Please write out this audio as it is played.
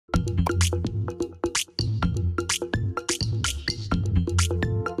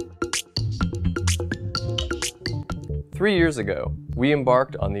3 years ago, we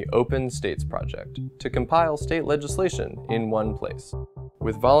embarked on the Open States Project to compile state legislation in one place.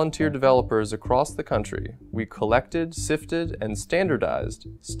 With volunteer developers across the country, we collected, sifted, and standardized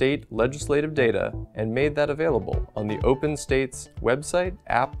state legislative data and made that available on the Open States website,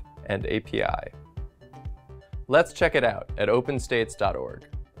 app, and API. Let's check it out at openstates.org.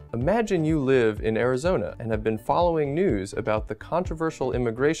 Imagine you live in Arizona and have been following news about the controversial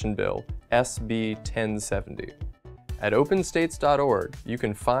immigration bill, SB 1070. At openstates.org, you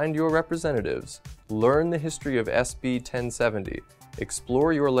can find your representatives, learn the history of SB 1070,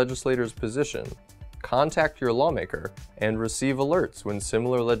 explore your legislator's position, contact your lawmaker, and receive alerts when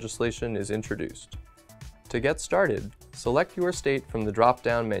similar legislation is introduced. To get started, select your state from the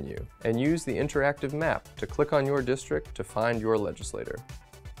drop-down menu and use the interactive map to click on your district to find your legislator.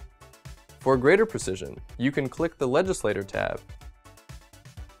 For greater precision, you can click the Legislator tab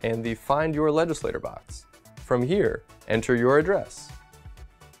and the Find Your Legislator box. From here, enter your address.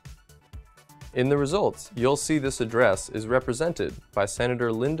 In the results, you'll see this address is represented by Senator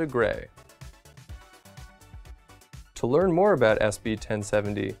Linda Gray. To learn more about SB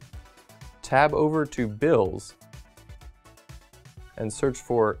 1070, tab over to Bills and search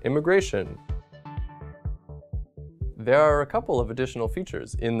for Immigration. There are a couple of additional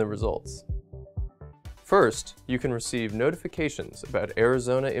features in the results. First, you can receive notifications about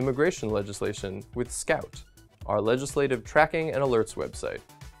Arizona immigration legislation with Scout, our legislative tracking and alerts website.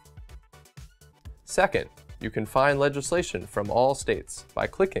 Second, you can find legislation from all states by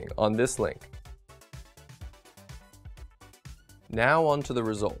clicking on this link. Now on to the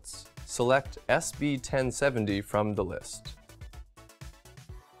results. Select SB 1070 from the list.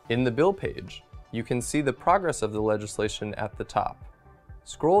 In the bill page, you can see the progress of the legislation at the top.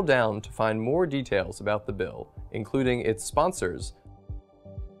 Scroll down to find more details about the bill, including its sponsors,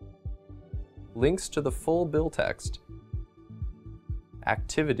 links to the full bill text,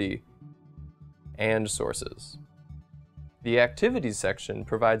 activity, and sources. The Activities section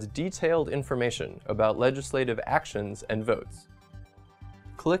provides detailed information about legislative actions and votes.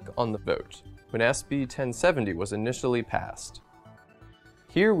 Click on the vote when SB 1070 was initially passed.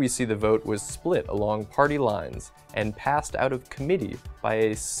 Here we see the vote was split along party lines and passed out of committee by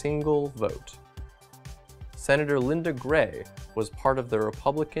a single vote. Senator Linda Gray was part of the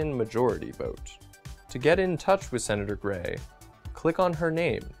Republican majority vote. To get in touch with Senator Gray, click on her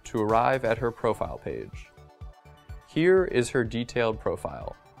name to arrive at her profile page. Here is her detailed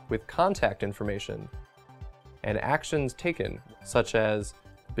profile, with contact information and actions taken, such as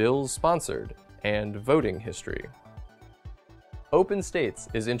bills sponsored and voting history. Open States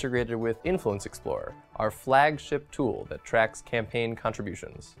is integrated with Influence Explorer, our flagship tool that tracks campaign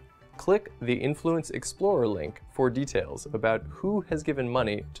contributions. Click the Influence Explorer link for details about who has given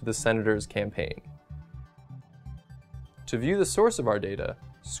money to the senator's campaign. To view the source of our data,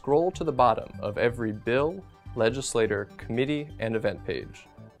 scroll to the bottom of every bill, legislator, committee, and event page.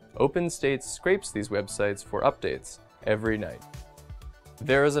 Open States scrapes these websites for updates every night.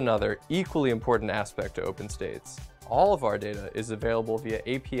 There is another equally important aspect to Open States. All of our data is available via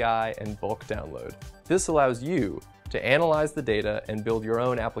API and bulk download. This allows you to analyze the data and build your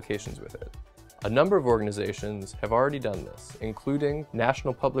own applications with it. A number of organizations have already done this, including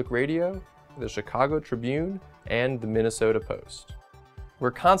National Public Radio, the Chicago Tribune, and the Minnesota Post.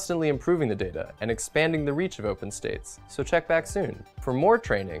 We're constantly improving the data and expanding the reach of Open States, so check back soon. For more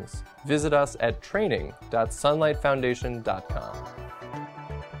trainings, visit us at training.sunlightfoundation.com.